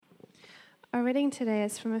Our reading today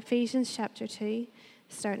is from Ephesians chapter 2,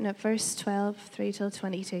 starting at verse 12 through till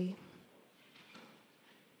 22.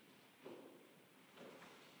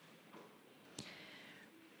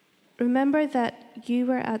 Remember that you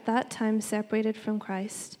were at that time separated from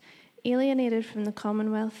Christ, alienated from the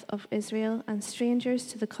commonwealth of Israel and strangers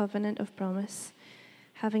to the covenant of promise,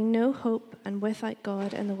 having no hope and without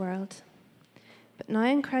God in the world. But now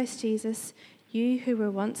in Christ Jesus, you who were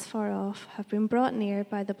once far off have been brought near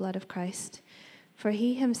by the blood of Christ, for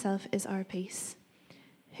he himself is our peace,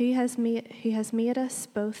 who has made us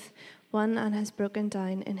both one and has broken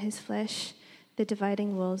down in his flesh the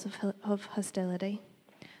dividing walls of hostility,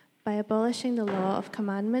 by abolishing the law of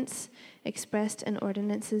commandments expressed in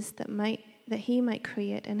ordinances that he might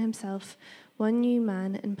create in himself one new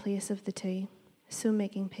man in place of the two, so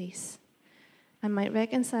making peace, and might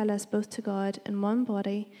reconcile us both to God in one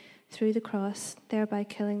body through the cross, thereby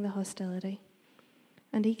killing the hostility.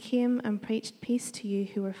 And he came and preached peace to you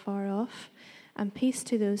who were far off, and peace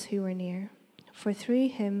to those who were near. For through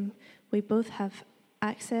him we both have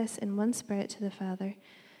access in one spirit to the Father.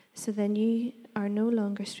 So then you are no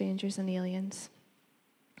longer strangers and aliens,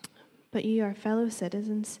 but you are fellow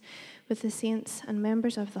citizens with the saints and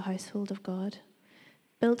members of the household of God,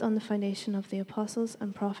 built on the foundation of the apostles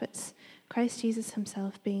and prophets, Christ Jesus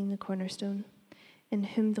himself being the cornerstone, in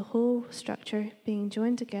whom the whole structure, being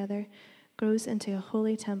joined together, grows into a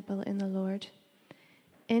holy temple in the Lord.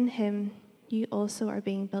 In him you also are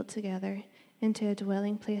being built together into a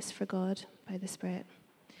dwelling place for God by the Spirit.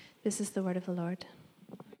 This is the word of the Lord.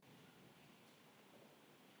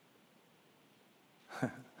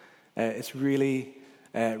 It's really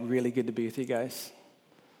good to be with you guys.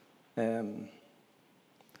 I'm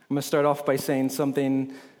going to start off by saying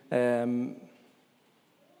something.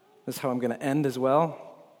 This is how I'm going to end as well,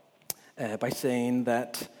 by saying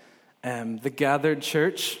that the gathered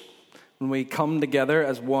church, when we come together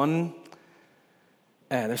as one,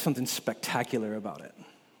 there's something spectacular about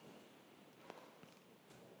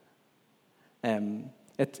it.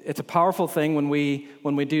 It's a powerful thing when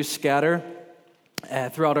we do scatter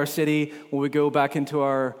throughout our city, when we go back into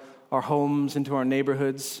our homes, into our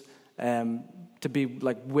neighborhoods, to be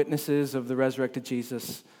like witnesses of the resurrected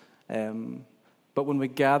Jesus. But when we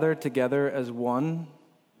gather together as one,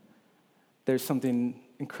 there's something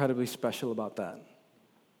incredibly special about that.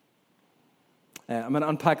 I'm going to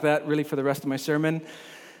unpack that really for the rest of my sermon.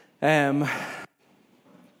 Some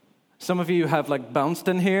of you have like bounced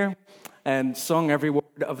in here and sung every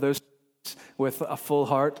word of those songs with a full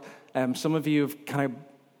heart. Some of you have kind of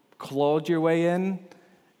clawed your way in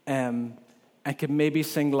and could maybe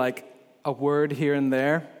sing like a word here and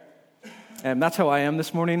there. That's how I am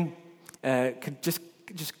this morning. Could just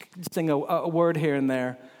sing a word here and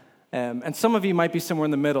there. And some of you might be somewhere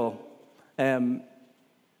in the middle.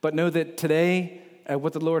 But know that today,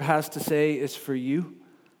 what the Lord has to say is for you.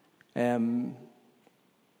 I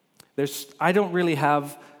don't really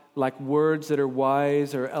have like words that are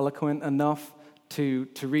wise or eloquent enough to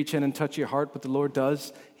reach in and touch your heart, but the Lord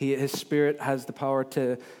does. His Spirit has the power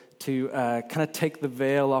to kind of take the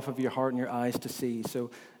veil off of your heart and your eyes to see.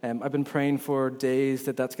 So I've been praying for days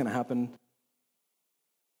that that's going to happen.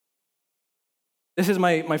 This is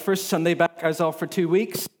my first Sunday back. I was off for 2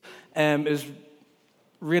 weeks. It was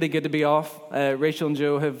really good to be off. Rachel and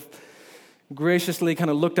Joe have graciously kind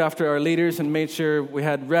of looked after our leaders and made sure we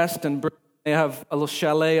had rest and break. They have a little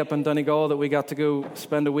chalet up in Donegal that we got to go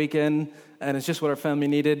spend a week in, and it's just what our family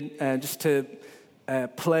needed, just to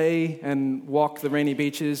play and walk the rainy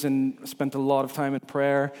beaches, and spent a lot of time in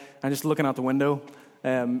prayer and just looking out the window.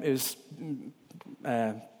 It was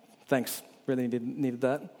thanks, really needed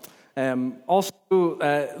that. Also,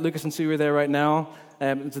 Lucas and Sue are there right now.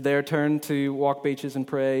 It's their turn to walk beaches and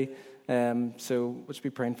pray. So we'll just be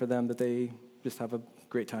praying for them that they just have a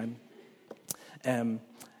great time.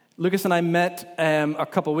 Lucas and I met a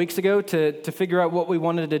couple weeks ago to figure out what we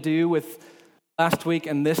wanted to do with last week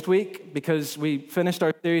and this week, because we finished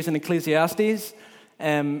our series in Ecclesiastes.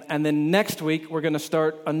 And then next week, we're going to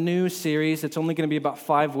start a new series. It's only going to be about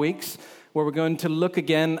 5 weeks, where we're going to look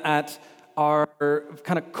again at our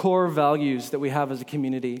kind of core values that we have as a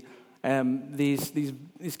community.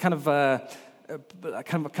 These kind of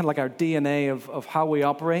like our DNA of how we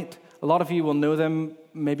operate. A lot of you will know them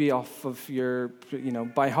maybe off of your,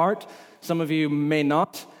 by heart. Some of you may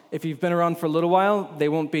not. If you've been around for a little while, there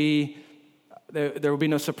will be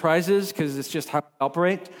no surprises, because it's just how we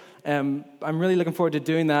operate. I'm really looking forward to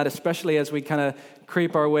doing that, especially as we kind of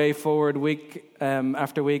creep our way forward week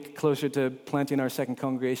after week closer to planting our second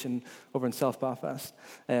congregation over in South Belfast,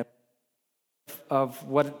 of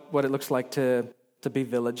what it looks like to be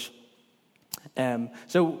Village.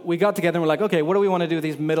 So we got together and we're like, okay, what do we want to do with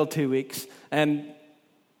these middle 2 weeks? And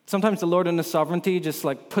sometimes the Lord in His sovereignty just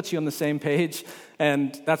like puts you on the same page,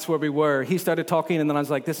 and that's where we were. He started talking, and then I was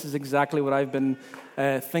like, this is exactly what I've been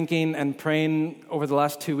thinking and praying over the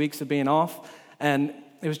last 2 weeks of being off. And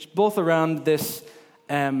it was both around this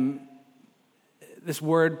this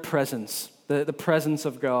word presence, the presence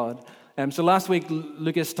of God. So last week,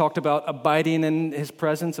 Lucas talked about abiding in His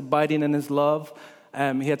presence, abiding in His love.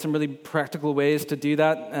 He had some really practical ways to do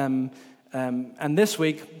that. And this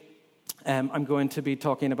week, I'm going to be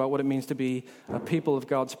talking about what it means to be a people of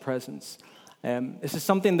God's presence. This is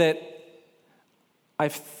something that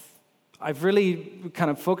I've really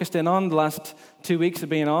kind of focused in on the last 2 weeks of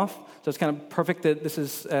being off. So it's kind of perfect that this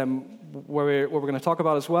is what we're going to talk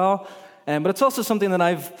about as well. But it's also something that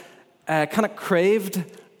I've kind of craved,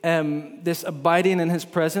 this abiding in His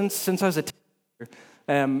presence since I was a teenager.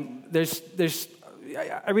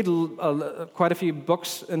 I read quite a few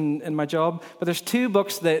books in my job, but there's two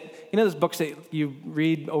books that, those books that you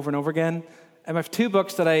read over and over again? I have two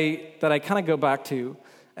books that I kind of go back to.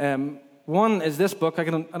 One is this book. I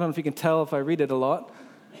don't know if you can tell if I read it a lot.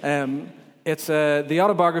 It's the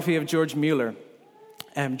autobiography of George Mueller.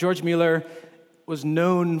 George Mueller was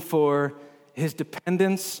known for his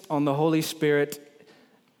dependence on the Holy Spirit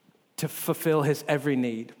to fulfill his every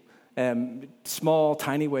need. Small,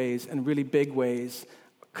 tiny ways and really big ways,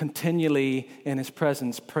 continually in His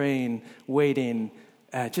presence, praying, waiting,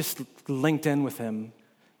 just linked in with Him.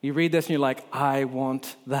 You read this and you're like, I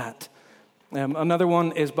want that. Another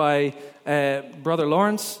one is by Brother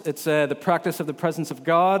Lawrence. It's The Practice of the Presence of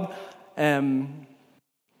God.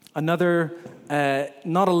 Another,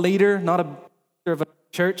 not a leader, not a pastor of a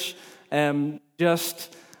church,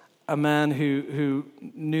 just a man who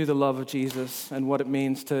knew the love of Jesus and what it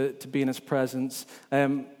means to be in His presence. I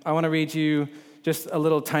want to read you just a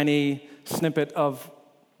little tiny snippet of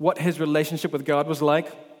what his relationship with God was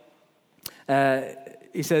like.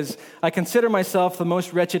 He says, I consider myself the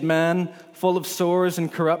most wretched man, full of sores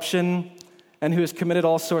and corruption, and who has committed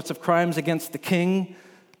all sorts of crimes against the king.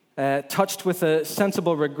 Touched with a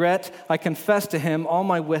sensible regret, I confess to Him all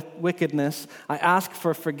my wickedness. I ask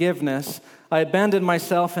for forgiveness. I abandon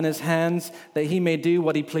myself in His hands that He may do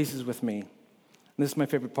what He pleases with me. And this is my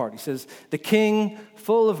favorite part. He says, the king,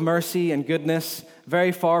 full of mercy and goodness,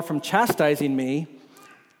 very far from chastising me,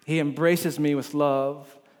 He embraces me with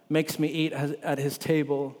love, makes me eat at His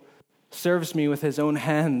table, serves me with His own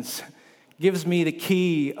hands, gives me the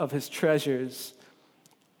key of His treasures.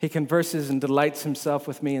 He converses and delights Himself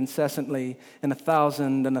with me incessantly in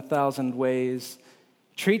 1,000 ways,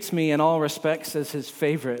 treats me in all respects as His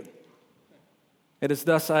favorite. It is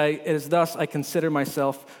thus I consider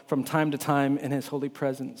myself from time to time in His holy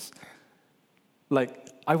presence. Like,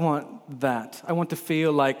 I want that. I want to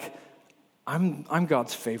feel like I'm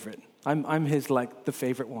God's favorite. I'm His, like, the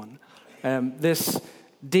favorite one. This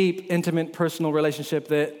deep, intimate, personal relationship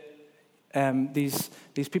that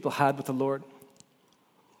these people had with the Lord.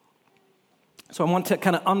 So I want to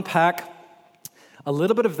kind of unpack a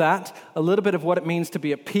little bit of that, a little bit of what it means to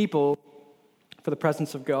be a people for the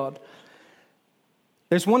presence of God.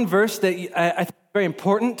 There's one verse that I think is very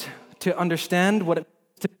important to understand what it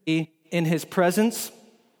means to be in His presence.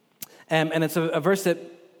 And it's a verse that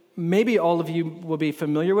maybe all of you will be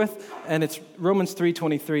familiar with, and it's Romans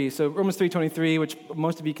 3:23. So Romans 3:23, which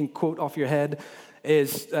most of you can quote off your head,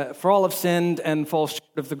 is, for all have sinned and fall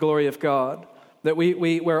short of the glory of God. That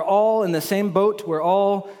we're all in the same boat. We're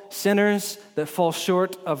all sinners that fall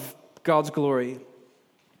short of God's glory.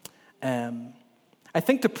 I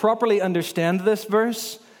think to properly understand this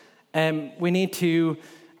verse, we need to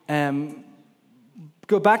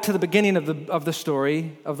go back to the beginning of the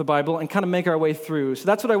story of the Bible and kind of make our way through. So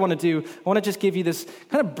that's what I want to do. I want to just give you this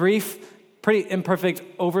kind of brief, pretty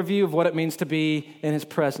imperfect overview of what it means to be in His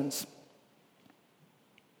presence.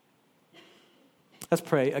 Let's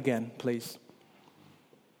pray again, please.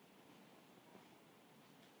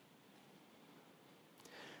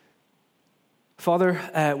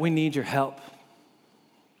 Father, we need your help.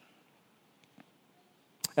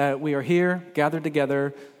 We are here, gathered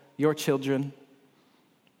together, your children,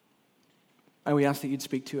 and we ask that you'd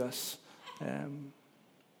speak to us. I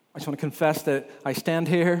just want to confess that I stand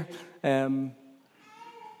here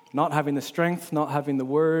not having the strength, not having the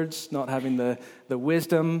words, not having the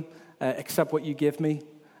wisdom, except what you give me.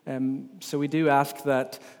 So we do ask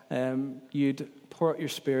that you'd pour out your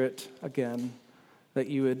Spirit again, that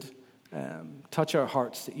you would touch our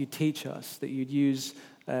hearts, that you'd teach us, that you'd use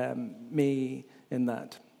me in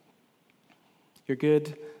that. You're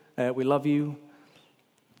good. We love you.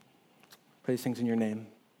 Pray these things in your name.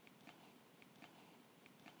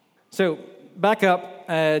 So back up,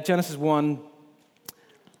 Genesis 1.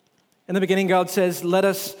 In the beginning, God says, let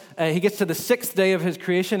us, he gets to the sixth day of his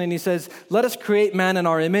creation, and he says, let us create man in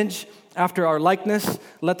our image, after our likeness.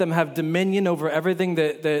 Let them have dominion over everything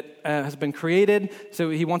that has been created. So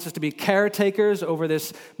he wants us to be caretakers over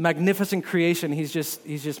this magnificent creation he's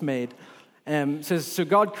just made. It says, so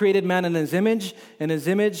God created man in his image. In his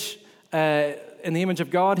image, in the image of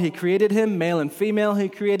God, he created him. Male and female, he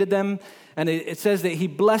created them. And it says that he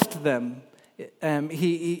blessed them.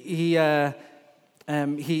 He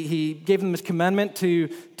gave them his commandment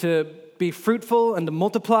to be fruitful and to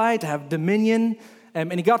multiply, to have dominion.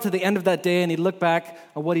 And he got to the end of that day, and he looked back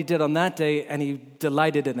at what he did on that day, and he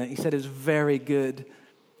delighted in it. He said it was very good.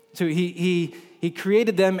 So he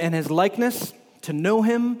created them in his likeness, to know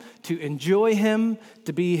him, to enjoy him,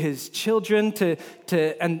 to be his children,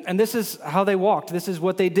 and this is how they walked. This is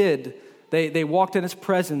what they did. They walked in his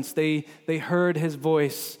presence. They heard his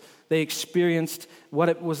voice. They experienced what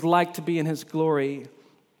it was like to be in his glory.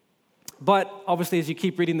 But obviously, as you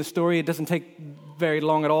keep reading the story, it doesn't take very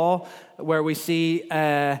long at all, where we see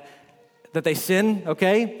that they sin,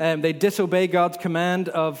 okay? They disobey God's command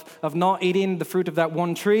of not eating the fruit of that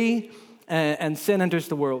one tree, and sin enters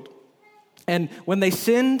the world. And when they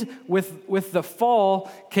sinned, with the fall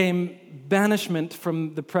came banishment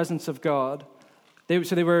from the presence of God.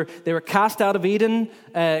 They were cast out of Eden,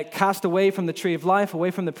 cast away from the tree of life,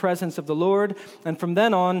 away from the presence of the Lord. And from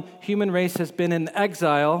then on, human race has been in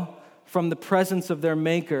exile from the presence of their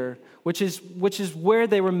Maker, which is where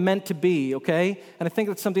they were meant to be, okay? And I think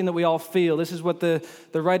that's something that we all feel. This is what the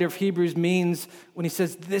writer of Hebrews means when he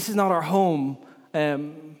says, this is not our home.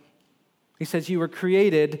 He says, you were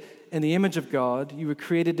created in the image of God. You were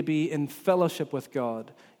created to be in fellowship with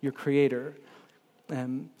God, your Creator.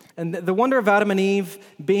 And the wonder of Adam and Eve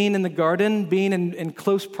being in the garden, being in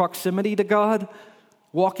close proximity to God,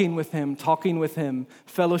 walking with him, talking with him,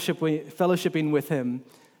 fellowshipping with him,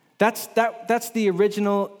 that's the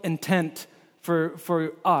original intent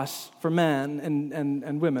for us, for man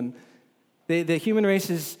and women. The human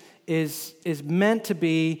race is meant to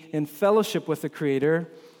be in fellowship with the Creator,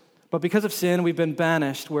 but because of sin, we've been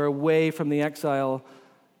banished. We're away from the exile.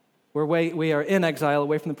 We are in exile,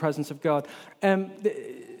 away from the presence of God.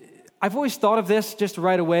 I've always thought of this just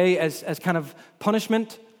right away as kind of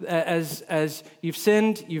punishment, as you've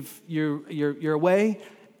sinned, you're away,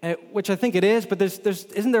 which I think it is. But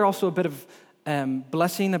isn't there also a bit of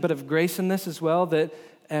blessing, a bit of grace in this as well? That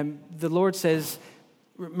the Lord says,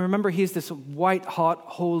 remember, He's this white hot,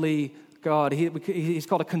 holy God. He's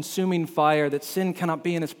called a consuming fire, that sin cannot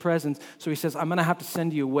be in His presence. So He says, I'm going to have to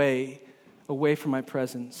send you away from my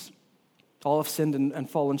presence. All have sinned and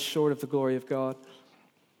fallen short of the glory of God.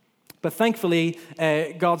 But thankfully,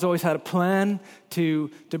 God's always had a plan to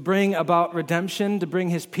bring about redemption, to bring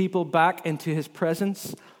His people back into His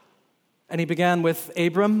presence. And He began with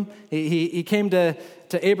Abram. He came to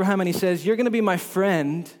Abraham and He says, you're going to be my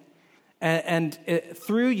friend, and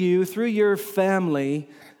through you, through your family,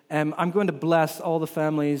 I'm going to bless all the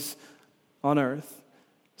families on earth.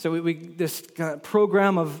 So this kind of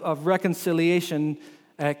program of reconciliation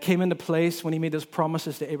came into place when He made those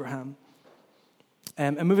promises to Abraham.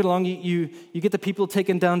 And moving along, you get the people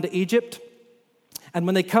taken down to Egypt. And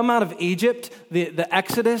when they come out of Egypt, the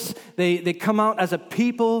Exodus, they come out as a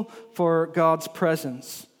people for God's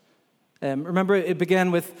presence. Remember, it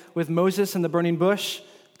began with Moses and the burning bush,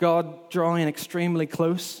 God drawing extremely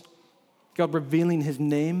close, God revealing His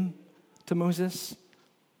name to Moses.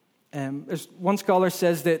 There's one scholar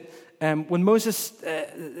says that when Moses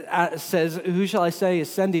says, who shall I say is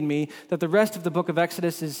sending me, that the rest of the book of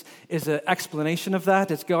Exodus is an explanation of that.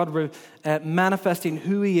 It's God manifesting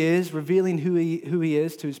who He is, revealing who he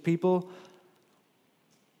is to His people.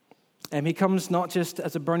 He comes not just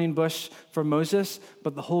as a burning bush for Moses,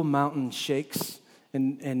 but the whole mountain shakes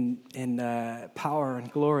in power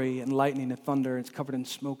and glory and lightning and thunder. It's covered in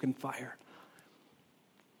smoke and fire.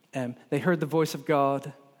 They heard the voice of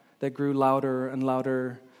God that grew louder and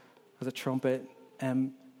louder as a trumpet. I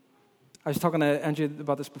was talking to Andrew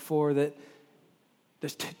about this before, that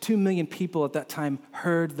there's 2 million people at that time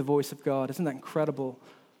heard the voice of God. Isn't that incredible?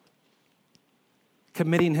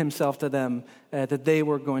 Committing Himself to them, that they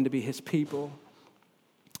were going to be His people.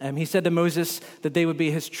 He said to Moses that they would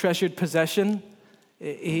be His treasured possession.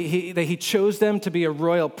 That He chose them to be a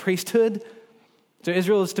royal priesthood. So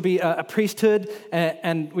Israel is to be a priesthood,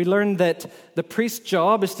 and we learned that the priest's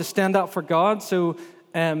job is to stand out for God. So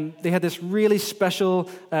they had this really special,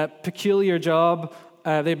 peculiar job.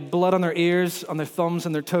 They had blood on their ears, on their thumbs,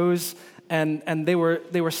 and their toes, and they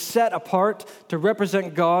were set apart to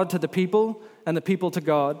represent God to the people and the people to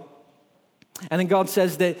God. And then God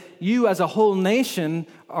says that you as a whole nation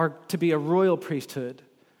are to be a royal priesthood.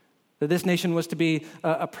 That this nation was to be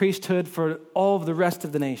a priesthood for all of the rest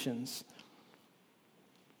of the nations.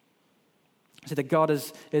 So that God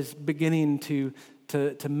is beginning to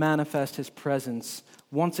manifest his presence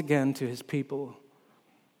once again to his people.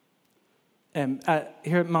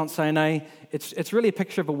 Here at Mount Sinai, it's really a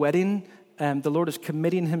picture of a wedding. The Lord is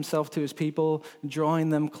committing himself to his people, drawing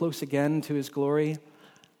them close again to his glory.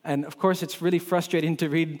 And of course, it's really frustrating to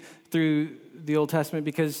read through the Old Testament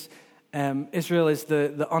because Israel is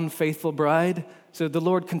the unfaithful bride. So the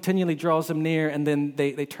Lord continually draws them near, and then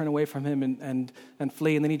they turn away from him and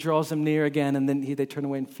flee. And then he draws them near again, and then they turn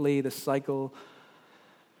away and flee, this cycle.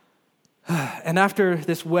 And after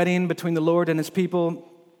this wedding between the Lord and his people,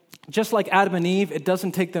 just like Adam and Eve, it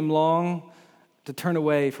doesn't take them long to turn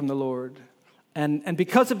away from the Lord. And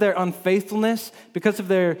because of their unfaithfulness, because of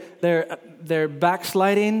their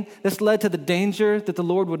backsliding, this led to the danger that the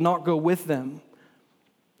Lord would not go with them.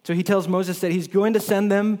 So he tells Moses that he's going to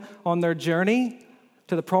send them on their journey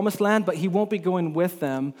to the promised land, but he won't be going with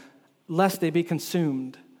them lest they be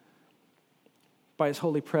consumed by his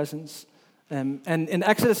holy presence. And in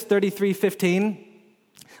Exodus 33:15,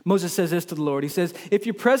 Moses says this to the Lord. He says, "If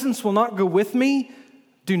your presence will not go with me,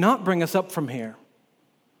 do not bring us up from here.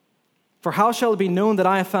 For how shall it be known that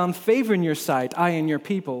I have found favor in your sight, I and your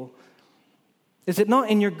people? Is it not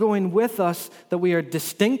in your going with us that we are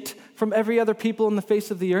distinct from every other people on the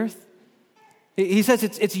face of the earth?" He says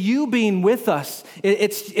it's you being with us.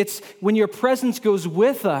 It's when your presence goes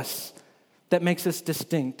with us that makes us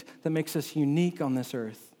distinct, that makes us unique on this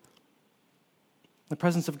earth. The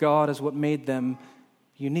presence of God is what made them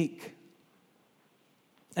unique.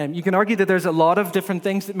 And you can argue that there's a lot of different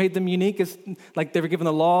things that made them unique. It's like they were given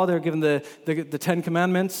the law, they were given the Ten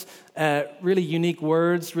Commandments, really unique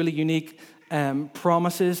words, really unique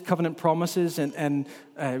promises, covenant promises, and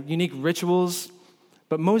unique rituals.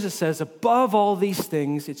 But Moses says, above all these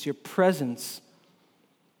things, it's your presence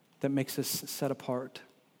that makes us set apart.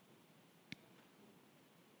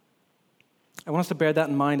 I want us to bear that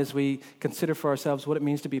in mind as we consider for ourselves what it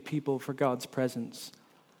means to be a people for God's presence.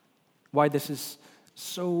 Why this is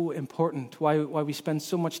so important, why we spend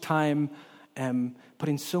so much time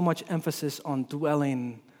putting so much emphasis on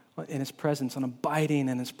dwelling in his presence, on abiding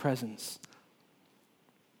in his presence.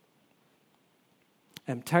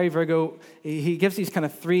 Terry Virgo, he gives these kind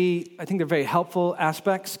of three, I think they're very helpful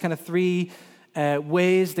aspects, kind of three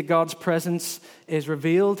ways that God's presence is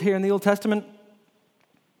revealed here in the Old Testament.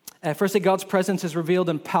 Firstly, God's presence is revealed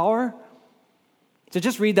in power. So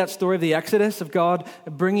just read that story of the Exodus, of God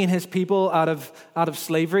bringing his people out of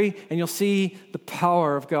slavery, and you'll see the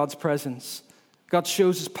power of God's presence. God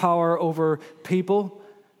shows his power over people,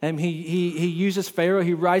 and he uses Pharaoh.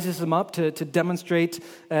 He rises him up to demonstrate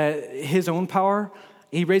his own power.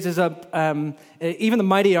 He raises up even the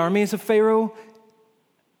mighty armies of Pharaoh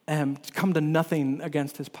to come to nothing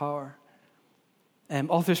against his power.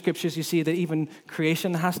 All through scriptures, you see that even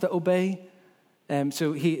creation has to obey.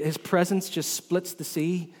 So his presence just splits the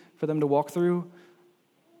sea for them to walk through.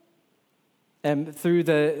 Through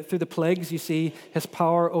the plagues, you see his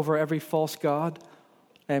power over every false god.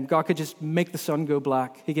 God could just make the sun go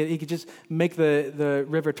black. He could just make the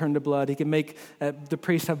river turn to blood. He could make the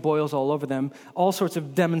priests have boils all over them. All sorts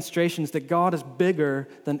of demonstrations that God is bigger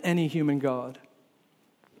than any human god.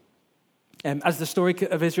 As the story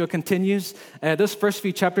of Israel continues, those first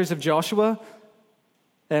few chapters of Joshua,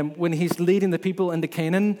 when he's leading the people into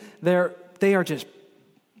Canaan, they are just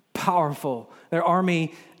powerful. Their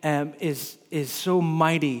army is so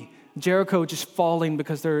mighty. Jericho just falling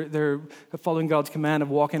because they're following God's command of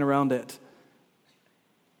walking around it.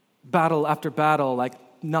 Battle after battle, like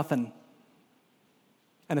nothing.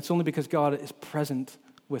 And it's only because God is present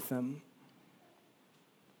with them.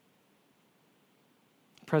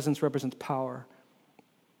 Presence represents power.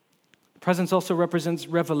 Presence also represents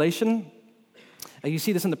revelation. You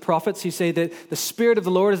see this in the prophets. You say that the Spirit of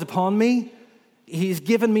the Lord is upon me. He's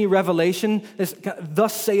given me revelation.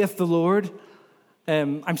 Thus saith the Lord.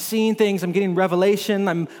 I'm seeing things. I'm getting revelation.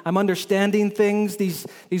 I'm understanding things.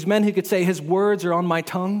 These men who could say his words are on my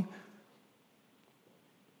tongue.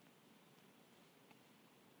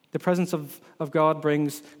 The presence of God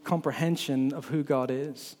brings comprehension of who God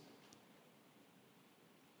is.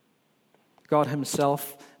 God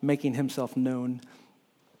himself making himself known.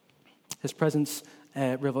 His presence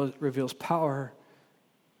reveals power,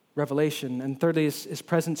 revelation. And thirdly, his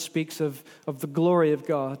presence speaks of the glory of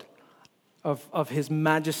God, of his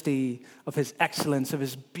majesty, of his excellence, of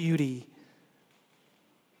his beauty.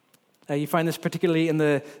 You find this particularly in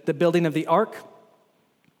the building of the ark.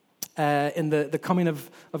 in the coming of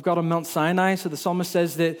God on Mount Sinai. So the psalmist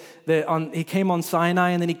says that he came on Sinai,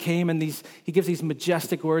 and then he came and he gives these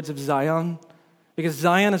majestic words of Zion, because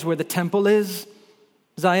Zion is where the temple is.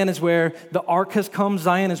 Zion is where the ark has come.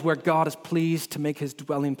 Zion is where God is pleased to make his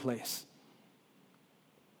dwelling place.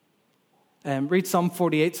 Read Psalm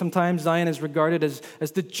 48 sometimes. Zion is regarded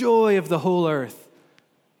as the joy of the whole earth.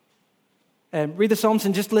 Read the Psalms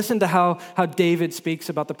and just listen to how David speaks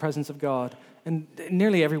about the presence of God in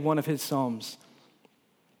nearly every one of his Psalms.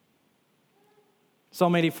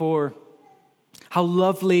 Psalm 84, how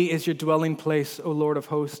lovely is your dwelling place, O Lord of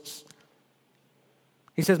hosts.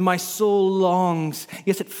 He says, my soul longs,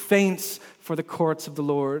 yes, it faints for the courts of the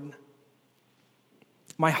Lord.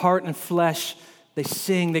 My heart and flesh, they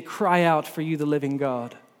sing, they cry out for you, the living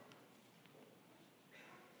God.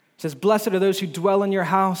 He says, blessed are those who dwell in your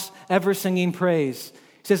house, ever singing praise.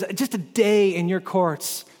 He says, just a day in your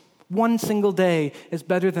courts, one single day is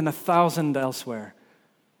better than 1,000 elsewhere.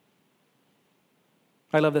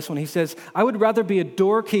 I love this one. He says, I would rather be a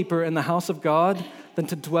doorkeeper in the house of God than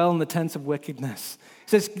to dwell in the tents of wickedness.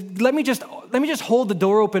 He says, let me just hold the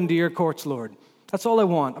door open to your courts, Lord. That's all I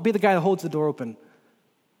want. I'll be the guy that holds the door open.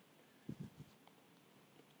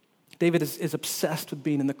 David is obsessed with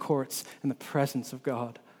being in the courts in the presence of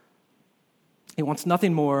God. He wants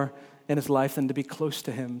nothing more in his life than to be close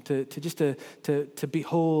to him, to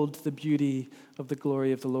behold the beauty of the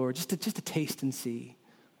glory of the Lord, just to taste and see.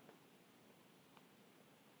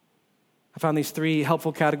 I found these three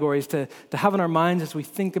helpful categories to have in our minds as we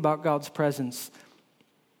think about God's presence.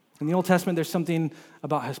 In the Old Testament, there's something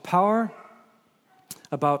about his power,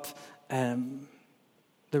 about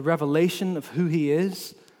the revelation of who he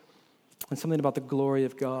is, and something about the glory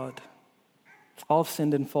of God. All have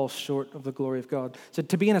sinned and fall short of the glory of God. So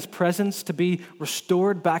to be in his presence, to be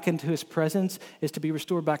restored back into his presence, is to be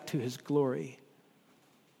restored back to his glory.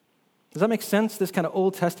 Does that make sense, this kind of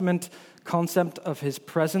Old Testament concept of his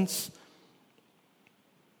presence?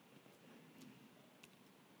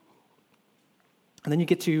 And then you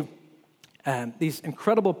get to these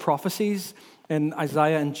incredible prophecies in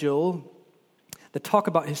Isaiah and Joel that talk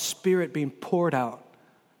about his Spirit being poured out.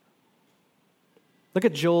 Look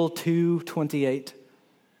at Joel 2:28.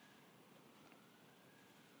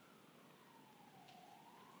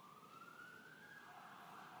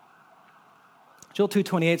 Joel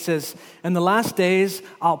 2:28 says, in the last days,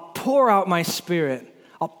 I'll pour out my Spirit.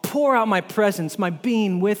 I'll pour out my presence, my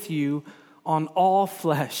being with you on all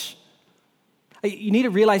flesh. You need to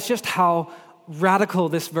realize just how radical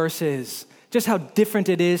this verse is, just how different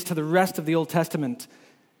it is to the rest of the Old Testament.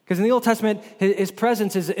 Because in the Old Testament, his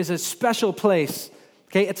presence is a special place.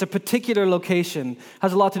 Okay, it's a particular location,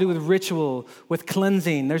 has a lot to do with ritual, with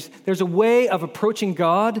cleansing. There's a way of approaching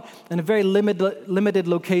God in a very limited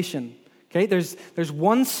location. Okay, there's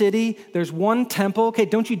one city, there's one temple. Okay,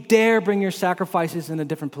 don't you dare bring your sacrifices in a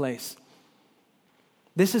different place.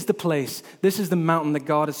 This is the place, this is the mountain that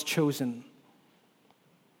God has chosen.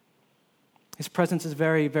 His presence is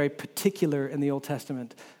very, very particular in the Old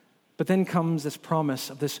Testament. But then comes this promise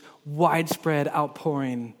of this widespread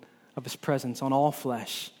outpouring of his presence on all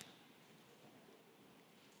flesh.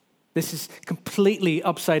 This is completely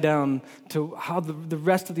upside down to how the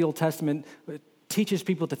rest of the Old Testament teaches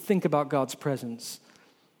people to think about God's presence.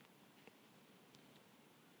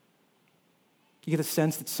 You get a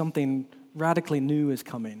sense that something radically new is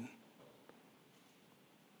coming.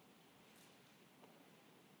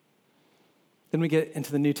 Then we get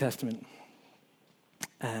into the New Testament.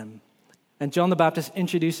 And John the Baptist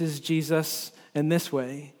introduces Jesus in this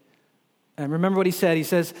way. And remember what he said. He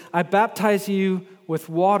says, I baptize you with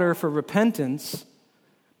water for repentance,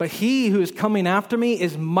 but he who is coming after me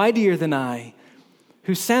is mightier than I,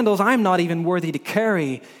 whose sandals I'm not even worthy to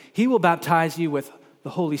carry. He will baptize you with the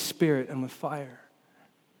Holy Spirit and with fire.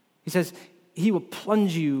 He says, he will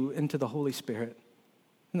plunge you into the Holy Spirit.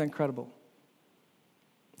 Isn't that incredible?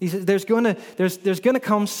 He says, there's going to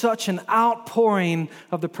come such an outpouring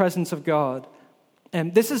of the presence of God.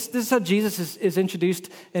 And this is how Jesus is introduced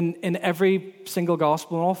in every single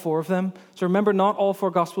gospel, in all four of them. So remember, not all four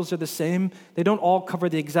gospels are the same. They don't all cover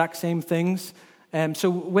the exact same things. So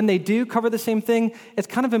when they do cover the same thing, it's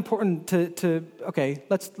kind of important to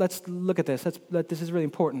let's look at this. This is really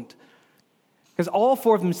important. Because all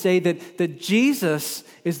four of them say that Jesus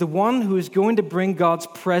is the one who is going to bring God's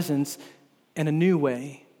presence in a new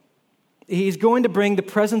way. He's going to bring the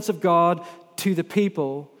presence of God to the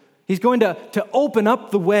people. He's going to open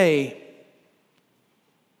up the way.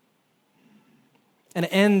 And it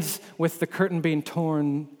ends with the curtain being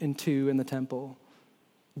torn in two in the temple,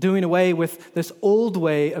 doing away with this old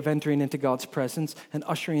way of entering into God's presence and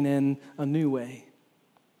ushering in a new way.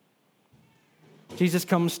 Jesus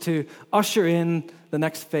comes to usher in the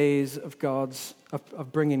next phase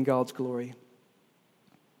of bringing God's glory.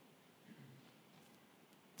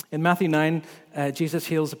 In Matthew 9, Jesus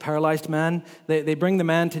heals a paralyzed man. They bring the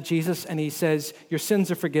man to Jesus, and he says, "Your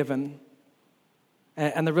sins are forgiven."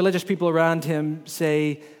 And the religious people around him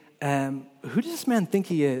say, "Who does this man think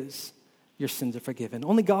he is? Your sins are forgiven.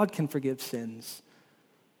 Only God can forgive sins."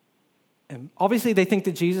 Obviously, they think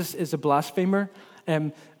that Jesus is a blasphemer,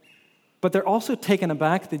 but they're also taken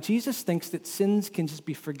aback that Jesus thinks that sins can just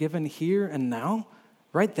be forgiven here and now,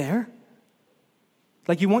 right there.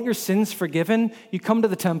 Like, you want your sins forgiven, you come to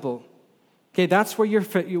the temple. Okay, that's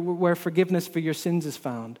where forgiveness for your sins is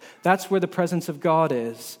found. That's where the presence of God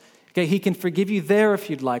is. Okay, he can forgive you there if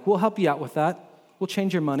you'd like. We'll help you out with that. We'll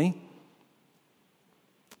change your money.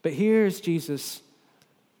 But here's Jesus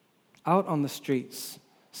out on the streets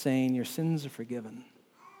saying, "Your sins are forgiven."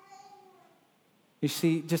 You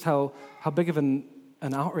see just how big of an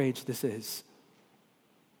outrage this is.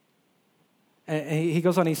 And he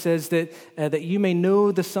goes on, he says that you may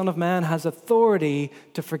know the Son of Man has authority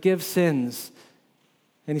to forgive sins.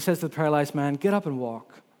 And he says to the paralyzed man, "Get up and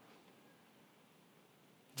walk."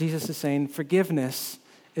 Jesus is saying forgiveness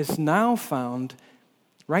is now found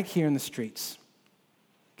right here in the streets.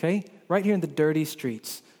 Okay? Right here in the dirty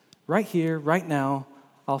streets. Right here, right now,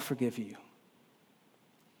 I'll forgive you.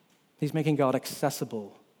 He's making God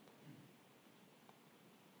accessible.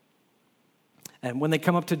 And when they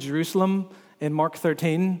come up to Jerusalem in Mark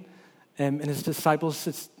 13, and his disciples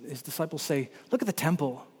say, "Look at the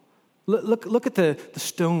temple. Look at the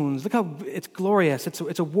stones. Look how it's glorious.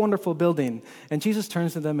 It's a wonderful building." And Jesus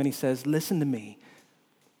turns to them and he says, "Listen to me.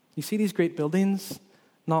 You see these great buildings?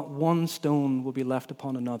 Not one stone will be left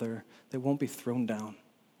upon another that won't be thrown down.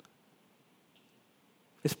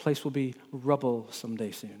 This place will be rubble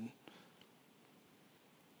someday soon."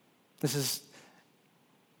 This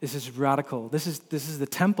is radical. This is the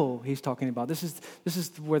temple he's talking about. This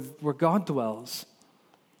is where God dwells.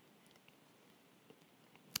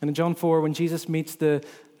 And in John 4, when Jesus meets the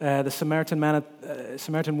Samaritan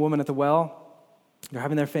woman at the well, they're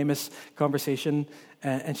having their famous conversation,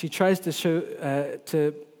 and she tries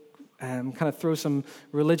to kind of throw some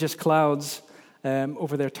religious clouds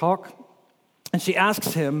over their talk. And she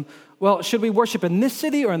asks him, "Well, should we worship in this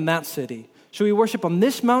city or in that city? Should we worship on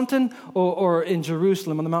this mountain or in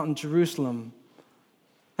Jerusalem, on the mountain Jerusalem?"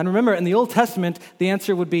 And remember, in the Old Testament, the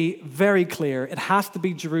answer would be very clear. It has to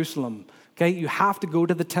be Jerusalem. Okay, you have to go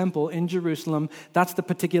to the temple in Jerusalem. That's the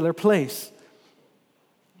particular place.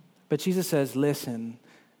 But Jesus says, "Listen,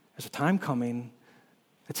 there's a time coming,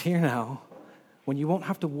 it's here now, when you won't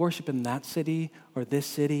have to worship in that city or this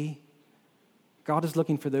city. God is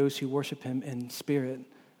looking for those who worship him in spirit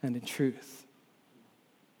and in truth."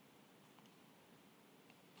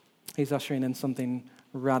 He's ushering in something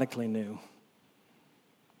radically new.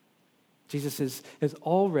 Jesus is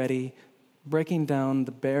already breaking down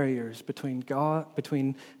the barriers between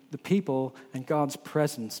the people and God's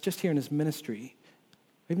presence, just here in his ministry.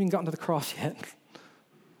 We haven't even gotten to the cross yet.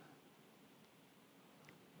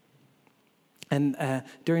 And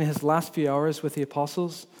during his last few hours with the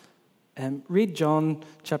apostles, read John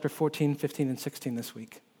chapter 14, 15, and 16 this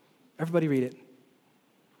week. Everybody read it.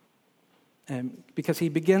 Because he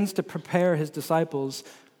begins to prepare his disciples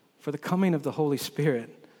for the coming of the Holy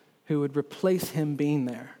Spirit, who would replace him being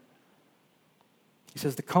there. He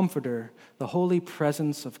says, "The Comforter, the holy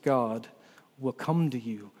presence of God, will come to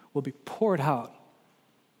you, will be poured out.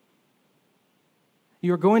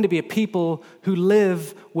 You are going to be a people who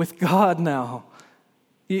live with God now.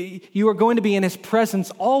 You are going to be in his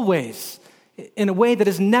presence always, in a way that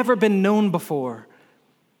has never been known before.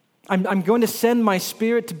 I'm going to send my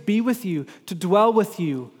Spirit to be with you, to dwell with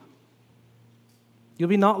you. You'll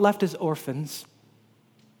be not left as orphans.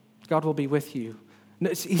 God will be with you."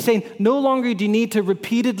 He's saying, no longer do you need to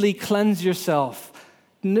repeatedly cleanse yourself.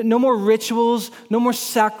 No more rituals, no more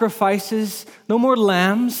sacrifices, no more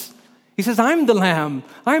lambs. He says, "I'm the lamb.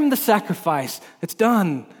 I'm the sacrifice. It's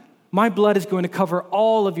done. My blood is going to cover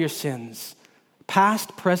all of your sins,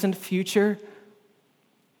 past, present, future."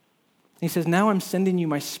 He says, "Now I'm sending you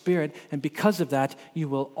my Spirit, and because of that, you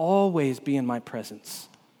will always be in my presence."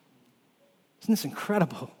 Isn't this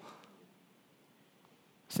incredible?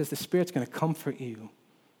 He says the Spirit's going to comfort you.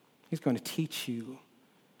 He's going to teach you.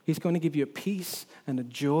 He's going to give you a peace and a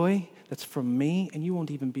joy that's from me, and you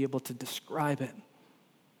won't even be able to describe it.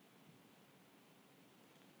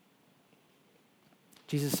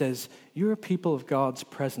 Jesus says, you're a people of God's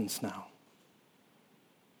presence now.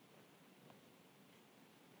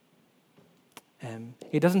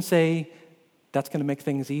 He doesn't say that's going to make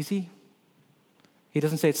things easy. He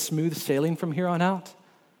doesn't say it's smooth sailing from here on out.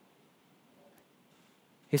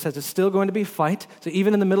 He says it's still going to be a fight. So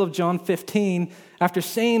even in the middle of John 15, after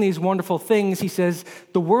saying these wonderful things, he says,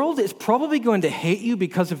 the world is probably going to hate you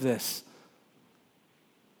because of this.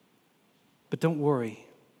 But don't worry.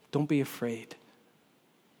 Don't be afraid.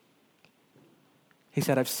 He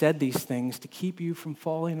said, I've said these things to keep you from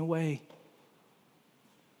falling away.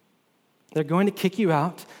 They're going to kick you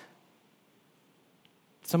out.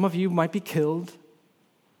 Some of you might be killed,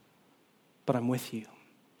 but I'm with you.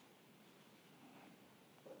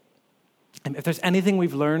 And if there's anything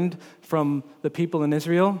we've learned from the people in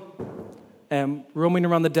Israel, roaming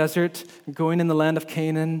around the desert, going in the land of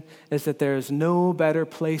Canaan, is that there is no better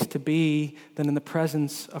place to be than in the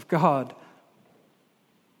presence of God.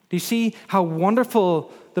 Do you see how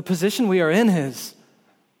wonderful the position we are in is?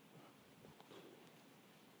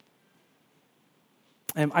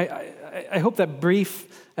 I hope that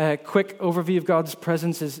brief, quick overview of God's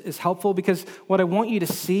presence is helpful, because what I want you to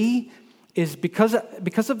see is because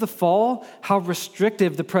of the fall, how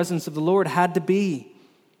restrictive the presence of the Lord had to be.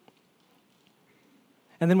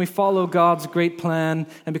 And then we follow God's great plan,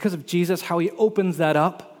 and because of Jesus, how he opens that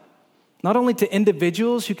up, not only to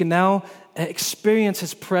individuals who can now experience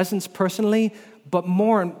his presence personally, but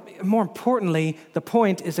more importantly, the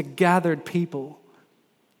point is a gathered people.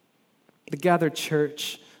 The gathered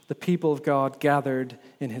church, the people of God gathered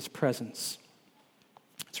in his presence.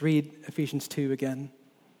 Let's read Ephesians 2 again.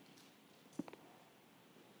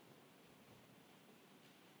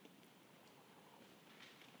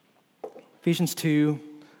 Ephesians 2,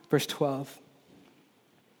 verse 12.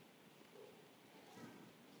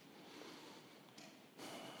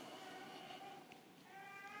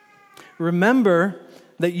 Remember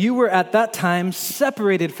that you were at that time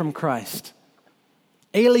separated from Christ,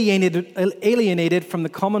 alienated from the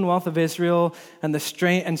commonwealth of Israel and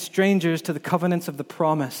strangers to the covenants of the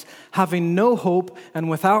promise, having no hope and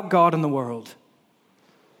without God in the world.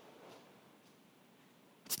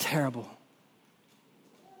 It's terrible.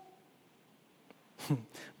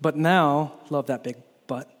 But now, love that big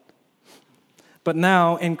but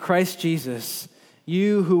now in Christ Jesus,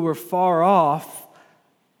 you who were far off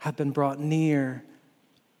have been brought near.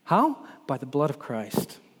 How? By the blood of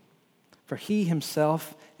Christ. For he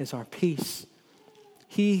himself is our peace.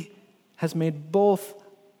 He has made both,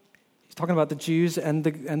 he's talking about the Jews and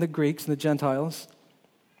the Greeks and the Gentiles.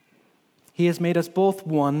 He has made us both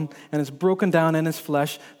one and has broken down in his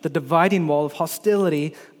flesh the dividing wall of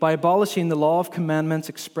hostility by abolishing the law of commandments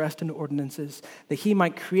expressed in ordinances, that he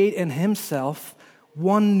might create in himself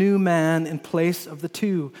one new man in place of the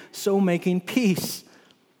two, so making peace,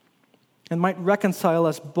 and might reconcile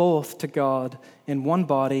us both to God in one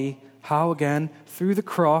body. How again? Through the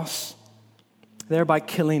cross, thereby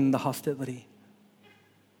killing the hostility.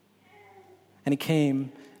 And he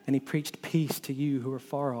came and he preached peace to you who are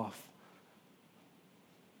far off,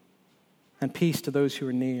 and peace to those who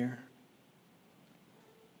are near.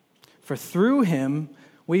 For through him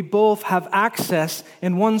we both have access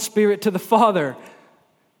in one spirit to the Father.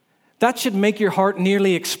 That should make your heart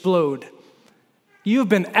nearly explode. You have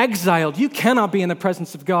been exiled. You cannot be in the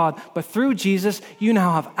presence of God. But through Jesus, you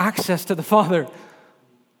now have access to the Father.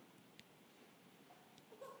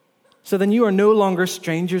 So then you are no longer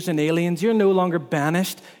strangers and aliens. You're no longer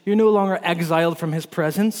banished. You're no longer exiled from his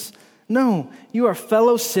presence. No, you are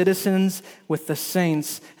fellow citizens with the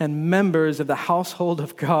saints and members of the household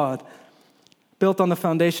of God, built on the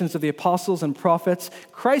foundations of the apostles and prophets,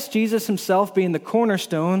 Christ Jesus himself being the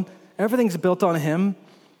cornerstone. Everything's built on him,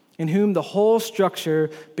 in whom the whole structure,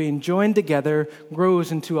 being joined together,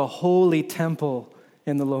 grows into a holy temple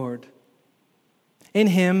in the Lord. In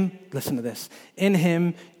him, listen to this, in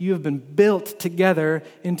him you have been built together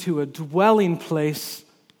into a dwelling place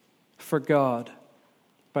for God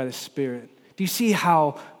by the Spirit. Do you see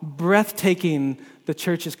how breathtaking the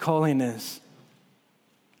church's calling is?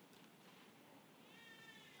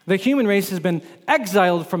 The human race has been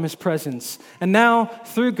exiled from his presence. And now,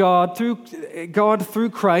 through through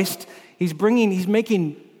Christ, he's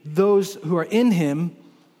making those who are in him,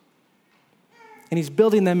 and he's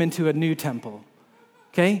building them into a new temple.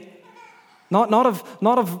 Okay? No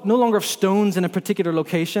longer of stones in a particular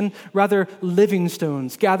location, rather living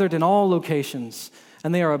stones gathered in all locations.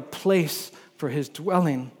 And they are a place for his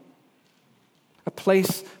dwelling, a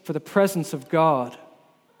place for the presence of God.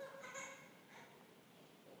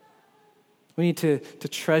 We need to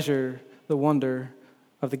treasure the wonder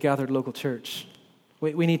of the gathered local church.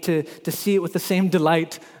 We need to see it with the same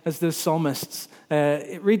delight as those psalmists.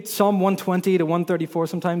 Read Psalm 120 to 134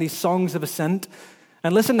 sometime, these songs of ascent,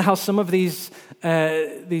 and listen to how some of these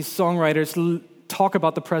songwriters talk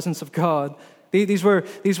about the presence of God. These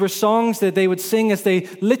were songs that they would sing as they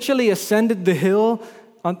literally ascended the hill,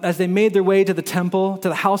 as they made their way to the temple, to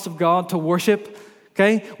the house of God to worship.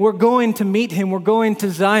 Okay? We're going to meet him. We're going to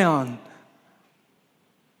Zion.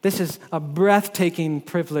 This is a breathtaking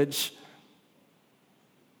privilege.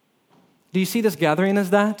 Do you see this gathering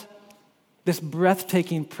as that? This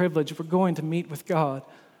breathtaking privilege. We're going to meet with God.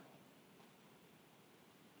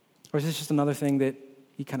 Or is this just another thing that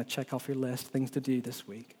you kind of check off your list, things to do this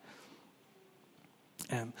week?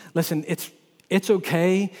 Listen, it's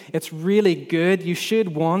okay. It's really good. You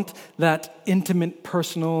should want that intimate,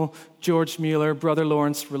 personal George Mueller, Brother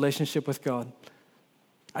Lawrence relationship with God.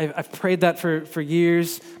 I've prayed that for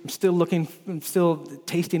years. I'm still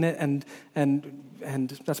tasting it,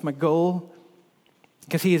 and that's my goal.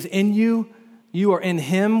 Because he is in you. You are in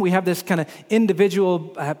him. We have this kind of individual,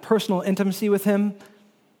 personal intimacy with him.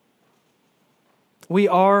 We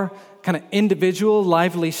are kind of individual,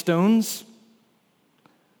 lively stones.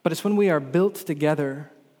 But it's when we are built together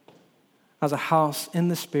as a house in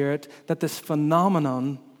the Spirit that this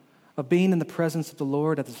phenomenon of being in the presence of the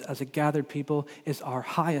Lord as a gathered people is our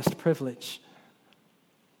highest privilege.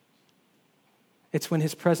 It's when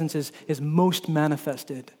his presence is most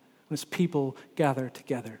manifested, when his people gather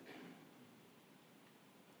together.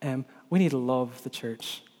 We need to love the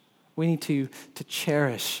church. We need to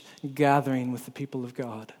cherish gathering with the people of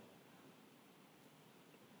God.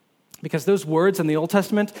 Because those words in the Old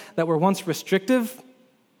Testament that were once restrictive,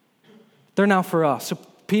 they're now for us. So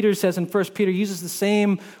Peter says in 1 Peter, uses the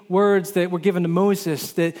same words that were given to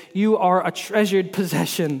Moses, that you are a treasured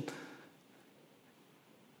possession.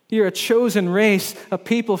 You're a chosen race, a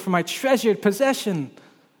people for my treasured possession,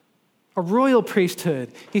 a royal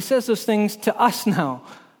priesthood. He says those things to us now.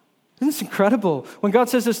 Isn't this incredible? When God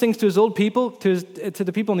says those things to his old people, to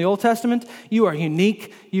the people in the Old Testament, you are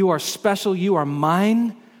unique, you are special, you are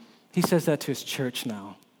mine. He says that to his church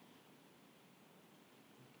now.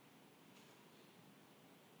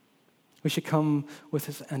 We should come with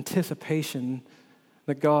this anticipation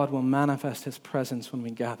that God will manifest his presence when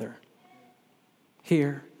we gather.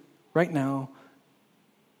 Here, right now.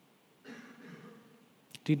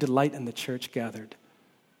 Do you delight in the church gathered?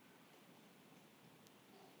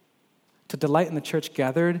 To delight in the church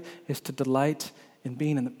gathered is to delight in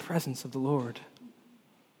being in the presence of the Lord.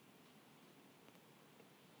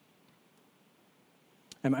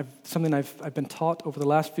 Something I've been taught over the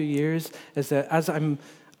last few years is that as I'm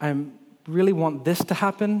really want this to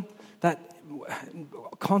happen, that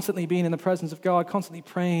constantly being in the presence of God, constantly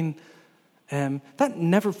praying, that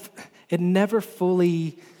never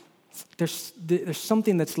fully. There's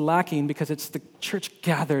something that's lacking because it's the church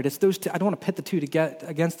gathered. It's those two. I don't want to pit the two to get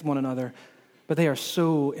against one another, but they are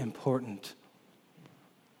so important.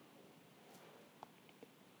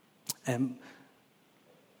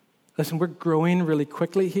 Listen, we're growing really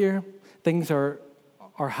quickly here. Things are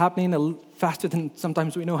happening faster than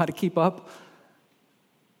sometimes we know how to keep up.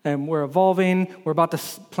 We're evolving. We're about to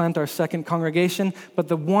plant our second congregation. But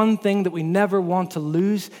the one thing that we never want to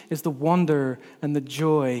lose is the wonder and the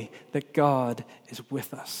joy that God is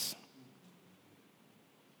with us.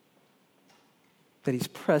 That he's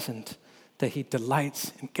present, that he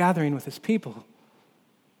delights in gathering with his people.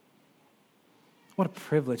 What a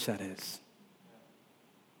privilege that is.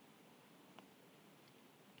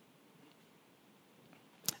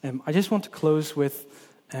 I just want to close with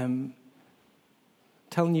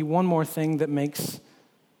telling you one more thing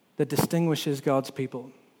that distinguishes God's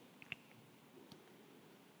people.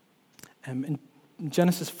 In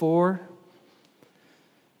Genesis 4,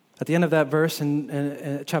 at the end of that verse,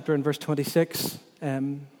 in chapter in verse 26,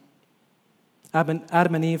 Adam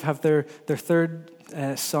and Eve have their third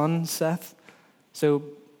son, Seth. So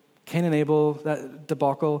Cain and Abel, that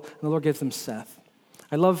debacle, and the Lord gives them Seth.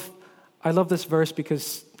 I love this verse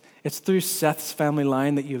because it's through Seth's family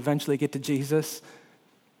line that you eventually get to Jesus.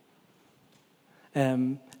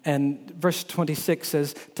 And verse 26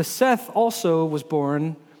 says, to Seth also was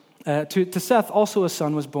born, to Seth also a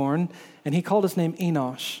son was born, and he called his name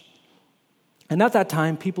Enosh. And at that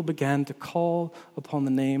time, people began to call upon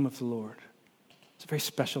the name of the Lord. It's a very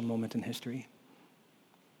special moment in history.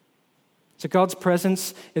 So God's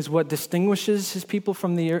presence is what distinguishes his people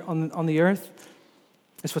from on the earth.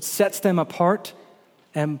 It's what sets them apart.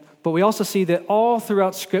 But we also see that all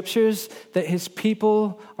throughout Scriptures that his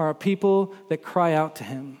people are a people that cry out to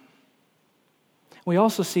him. We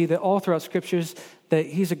also see that all throughout Scriptures that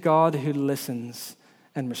he's a God who listens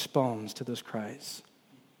and responds to those cries.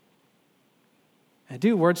 I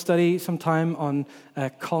do word study sometime on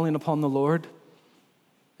calling upon the Lord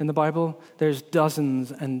in the Bible. There's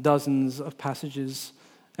dozens and dozens of passages,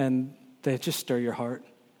 and they just stir your heart.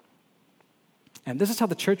 And this is how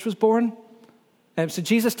the church was born. So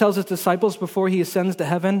Jesus tells his disciples before he ascends to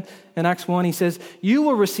heaven in Acts 1, he says, "You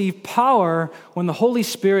will receive power when the Holy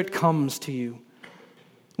Spirit comes to you.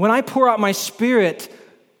 When I pour out my Spirit,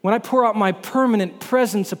 when I pour out my permanent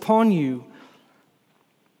presence upon you."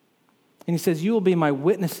 And he says, "You will be my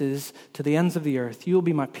witnesses to the ends of the earth. You will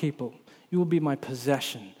be my people. You will be my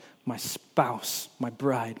possession, my spouse, my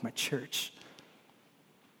bride, my church."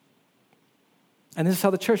 And this is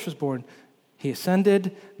how the church was born. He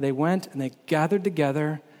ascended, they went, and they gathered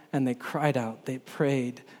together, and they cried out, they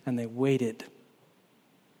prayed, and they waited.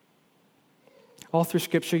 All through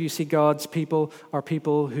Scripture, you see God's people are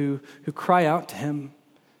people who cry out to him,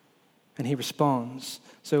 and he responds.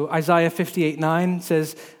 So Isaiah 58:9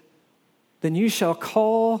 says, "Then you shall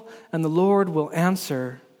call, and the Lord will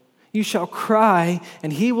answer. You shall cry,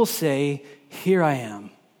 and he will say, 'Here I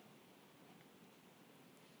am.'"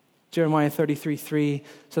 Jeremiah 33:3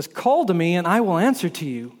 says, "Call to me, and I will answer to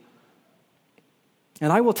you,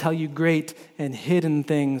 and I will tell you great and hidden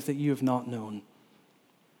things that you have not known."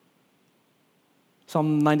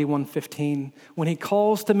 Psalm 91:15, "When he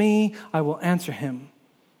calls to me, I will answer him.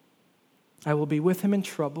 I will be with him in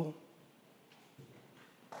trouble.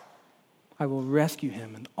 I will rescue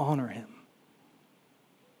him and honor him."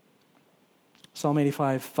 Psalm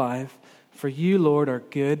 85:5, "For you, Lord, are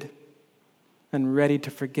good and ready to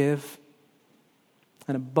forgive,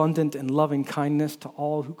 and abundant in loving kindness to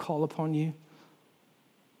all who call upon you."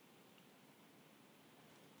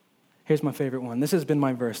 Here's my favorite one. This has been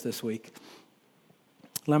my verse this week.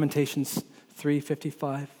 Lamentations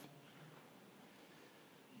 3:55.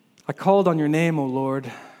 "I called on your name, O Lord,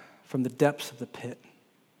 from the depths of the pit.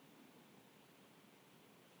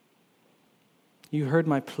 You heard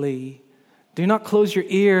my plea. Do not close your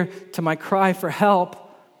ear to my cry for help.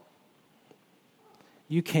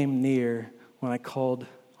 You came near when I called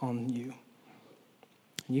on you.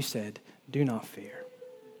 And you said, 'Do not fear.'"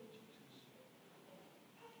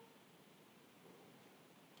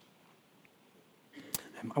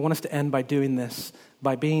 I want us to end by doing this,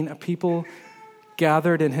 by being a people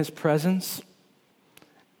gathered in his presence.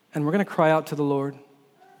 And we're going to cry out to the Lord.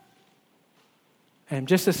 And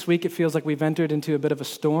just this week, it feels like we've entered into a bit of a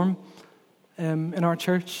storm in our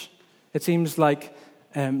church. It seems like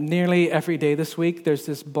nearly every day this week, there's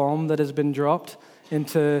this bomb that has been dropped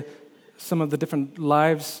into some of the different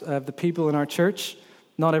lives of the people in our church.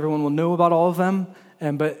 Not everyone will know about all of them,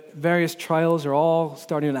 but various trials are all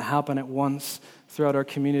starting to happen at once throughout our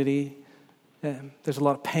community. There's a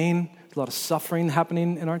lot of pain, a lot of suffering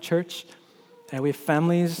happening in our church. We have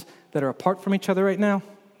families that are apart from each other right now.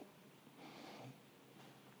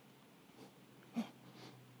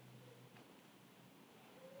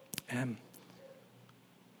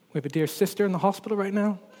 We have a dear sister in the hospital right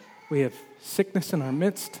now. We have sickness in our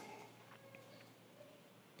midst.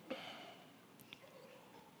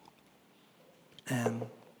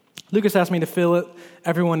 Lucas asked me to fill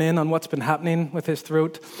everyone in on what's been happening with his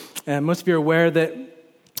throat. Most of you are aware that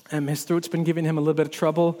his throat's been giving him a little bit of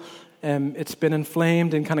trouble. It's been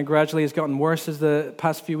inflamed and kind of gradually has gotten worse as the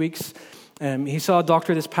past few weeks. He saw a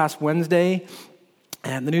doctor this past Wednesday,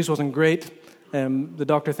 and the news wasn't great. The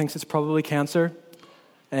doctor thinks it's probably cancer.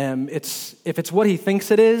 If it's what he thinks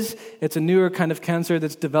it is, it's a newer kind of cancer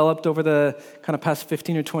that's developed over the kind of past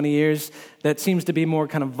 15 or 20 years that seems to be more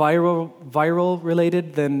kind of viral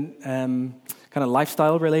related than kind of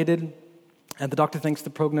lifestyle related. And the doctor thinks the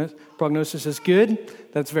prognosis is good,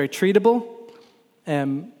 that it's very treatable.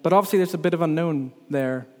 But obviously there's a bit of unknown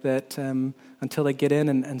there that until they get in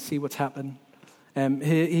and see what's happened.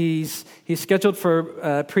 He's scheduled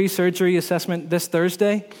for pre-surgery assessment this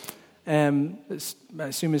Thursday. I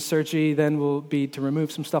assume his surgery then will be to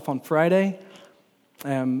remove some stuff on Friday.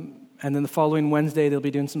 And then the following Wednesday, they'll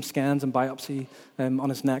be doing some scans and biopsy on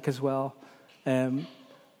his neck as well.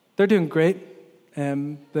 They're doing great.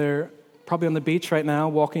 They're probably on the beach right now,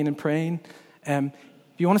 walking and praying. If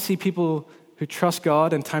you want to see people who trust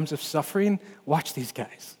God in times of suffering, watch these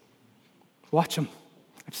guys. Watch them.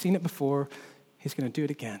 I've seen it before. He's going to do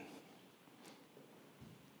it again.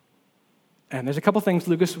 And there's a couple things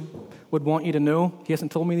Lucas would want you to know. He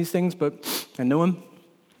hasn't told me these things, but I know him.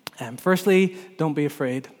 Firstly, don't be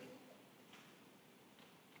afraid.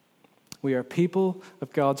 We are people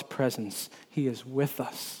of God's presence. He is with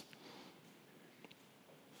us.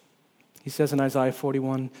 He says in Isaiah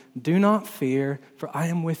 41, "Do not fear, for I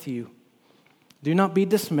am with you. Do not be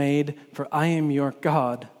dismayed, for I am your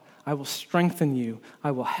God. I will strengthen you.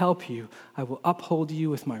 I will help you. I will uphold you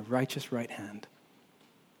with my righteous right hand."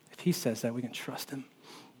 If he says that, we can trust him.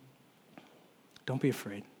 Don't be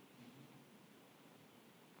afraid.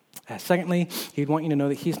 Secondly, he'd want you to know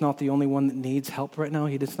that he's not the only one that needs help right now.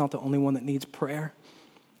 He is not the only one that needs prayer.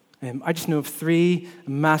 I just know of 3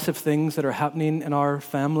 massive things that are happening in our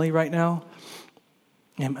family right now.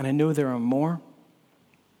 And I know there are more.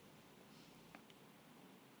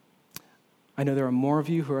 I know there are more of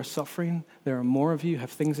you who are suffering. There are more of you who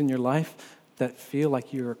have things in your life that feel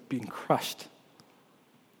like you're being crushed.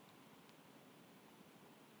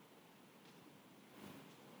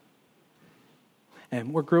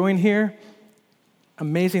 And we're growing here.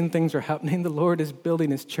 Amazing things are happening. The Lord is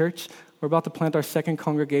building his church. We're about to plant our second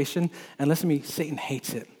congregation. And listen to me, Satan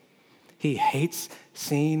hates it. He hates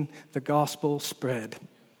seeing the gospel spread.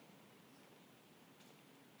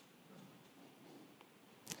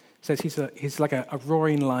 Says he's like a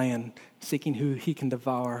roaring lion seeking who he can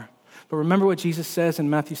devour. But remember what Jesus says in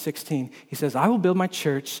Matthew 16. He says, I will build my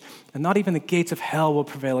church, and not even the gates of hell will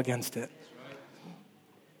prevail against it.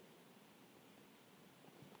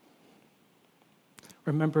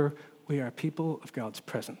 Remember, we are people of God's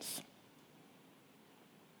presence.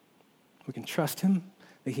 We can trust him,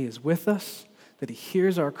 that he is with us, that he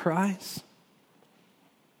hears our cries.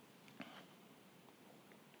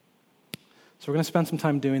 So we're going to spend some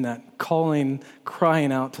time doing that, calling,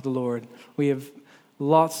 crying out to the Lord. We have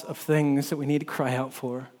lots of things that we need to cry out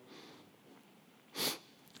for.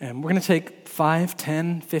 And we're going to take 5,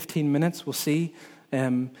 10, 15 minutes, we'll see,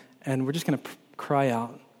 and we're just going to cry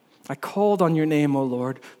out. I called on your name, O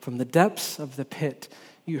Lord, from the depths of the pit.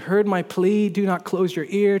 You heard my plea. Do not close your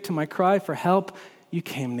ear to my cry for help. You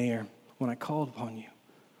came near when I called upon you.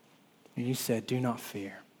 And you said, do not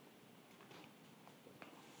fear.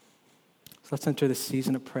 So let's enter this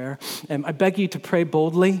season of prayer. I beg you to pray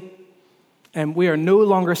boldly. We are no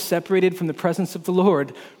longer separated from the presence of the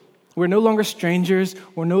Lord. We're no longer strangers.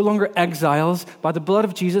 We're no longer exiles. By the blood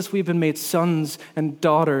of Jesus, we've been made sons and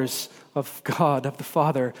daughters of God, of the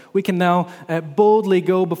Father. We can now boldly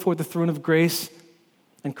go before the throne of grace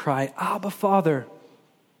and cry, Abba, Father.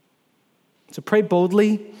 So pray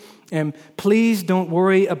boldly. Please don't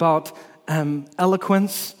worry about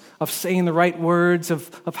eloquence, of saying the right words,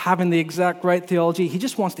 of having the exact right theology. He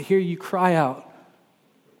just wants to hear you cry out.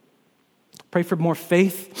 Pray for more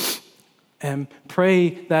faith. Pray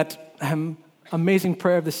that amazing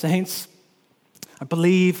prayer of the saints. I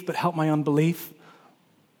believe, but help my unbelief.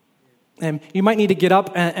 You might need to get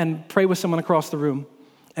up and pray with someone across the room.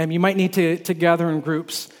 You might need to gather in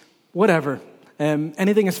groups, whatever.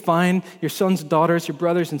 Anything is fine. Your sons and daughters, your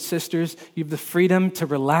brothers and sisters, you have the freedom to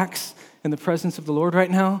relax in the presence of the Lord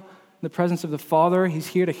right now, in the presence of the Father. He's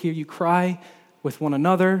here to hear you cry with one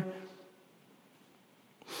another.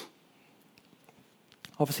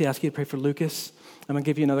 Obviously, I ask you to pray for Lucas. I'm going to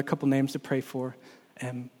give you another couple names to pray for.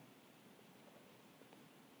 And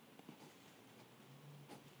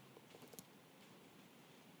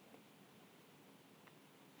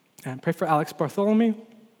pray for Alex Bartholomew.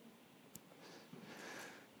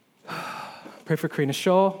 Pray for Karina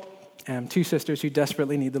Shaw. 2 sisters who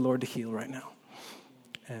desperately need the Lord to heal right now.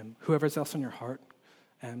 Whoever's else on your heart.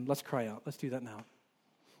 Let's cry out. Let's do that now.